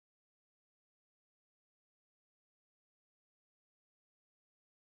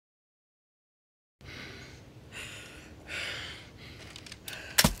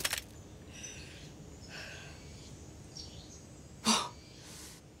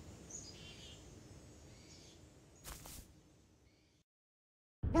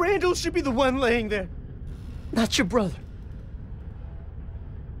Randall should be the one laying there, not your brother.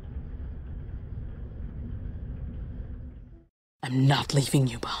 I'm not leaving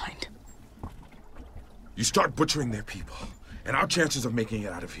you behind. You start butchering their people, and our chances of making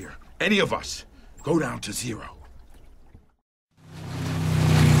it out of here, any of us, go down to 0.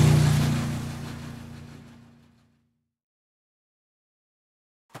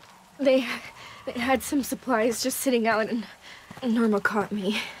 They had some supplies just sitting out, and Norma caught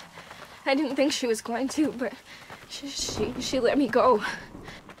me. I didn't think she was going to, but she let me go.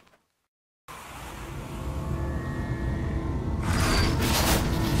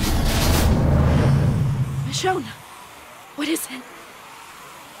 Michonne, what is it?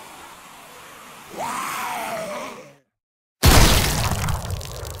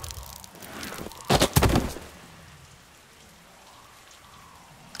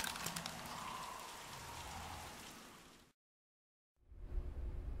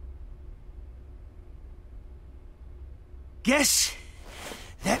 Guess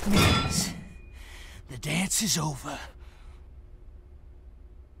that means the dance is over.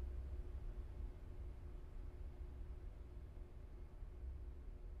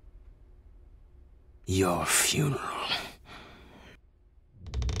 Your funeral.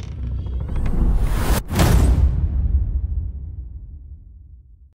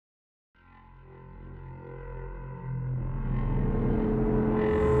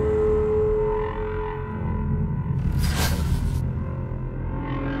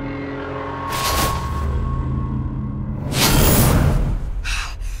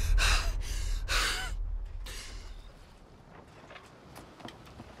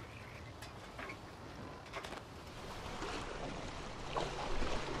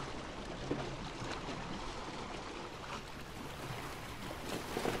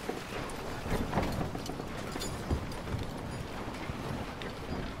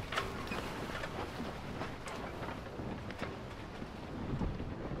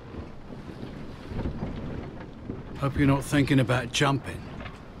 Hope you're not thinking about jumping.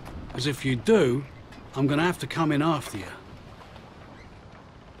 Because if you do, I'm gonna have to come in after you.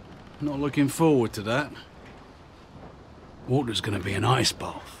 Not looking forward to that. Water's gonna be an ice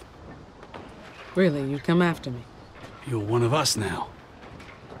bath. Really, you'd come after me? You're one of us now.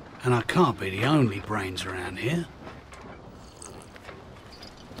 And I can't be the only brains around here.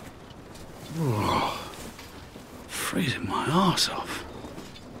 Oh, freezing my arse off.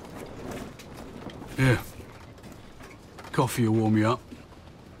 Here. Coffee will warm you up.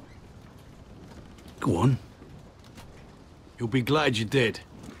 Go on. You'll be glad you did.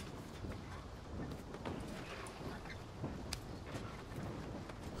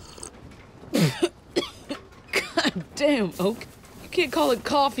 God damn, Oak. You can't call it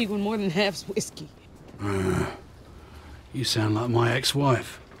coffee when more than half's whiskey. You sound like my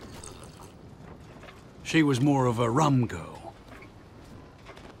ex-wife. She was more of a rum girl.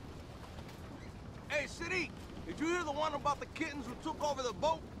 Hey, City! Did you hear the one about the kittens who took over the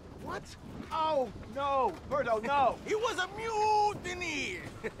boat? What? Oh, no. Berto, no. He was a mutiny!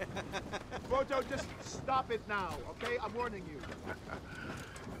 Berto, just stop it now, okay? I'm warning you.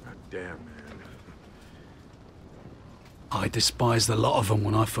 God damn, man. I despised the lot of them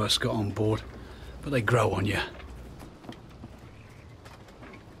when I first got on board, but they grow on you.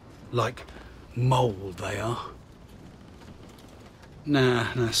 Like mold, they are.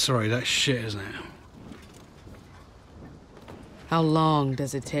 Nah, sorry, that's shit, isn't it? How long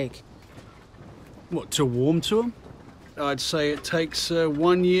does it take? What, to warm to them? I'd say it takes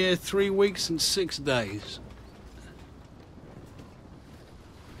 1 year, 3 weeks, and 6 days.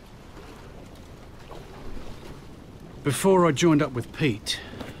 Before I joined up with Pete,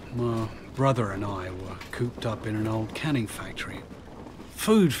 my brother and I were cooped up in an old canning factory.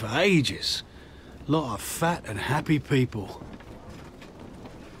 Food for ages. Lot of fat and happy people.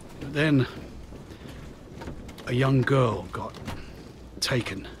 But then, a young girl got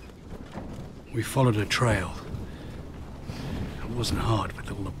taken. We followed a trail. It wasn't hard with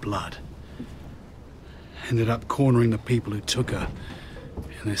all the blood. Ended up cornering the people who took her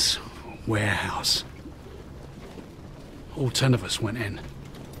in this warehouse. All 10 of us went in.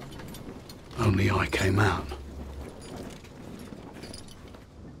 Only I came out.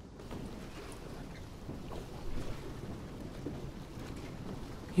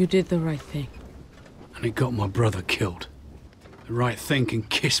 You did the right thing. And it got my brother killed. The right thing can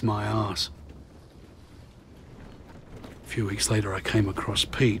kiss my ass. A few weeks later, I came across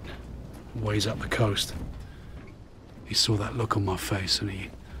Pete, ways up the coast. He saw that look on my face and he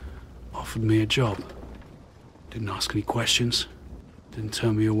offered me a job. Didn't ask any questions, didn't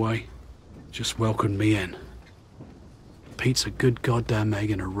turn me away, just welcomed me in. Pete's a good goddamn egg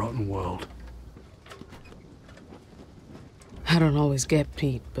in a rotten world. I don't always get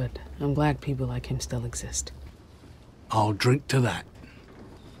Pete, but I'm glad people like him still exist. I'll drink to that.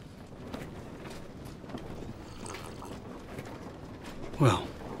 Well,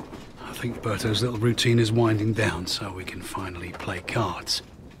 I think Berto's little routine is winding down, so we can finally play cards.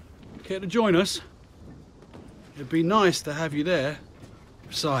 Care to join us? It'd be nice to have you there.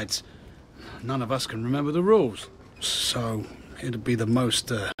 Besides, none of us can remember the rules. So, it'd be the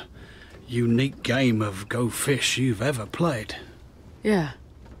most, unique game of Go Fish you've ever played. Yeah.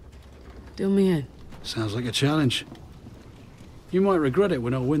 Do me in. Sounds like a challenge. You might regret it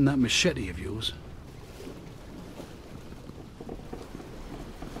when I win that machete of yours.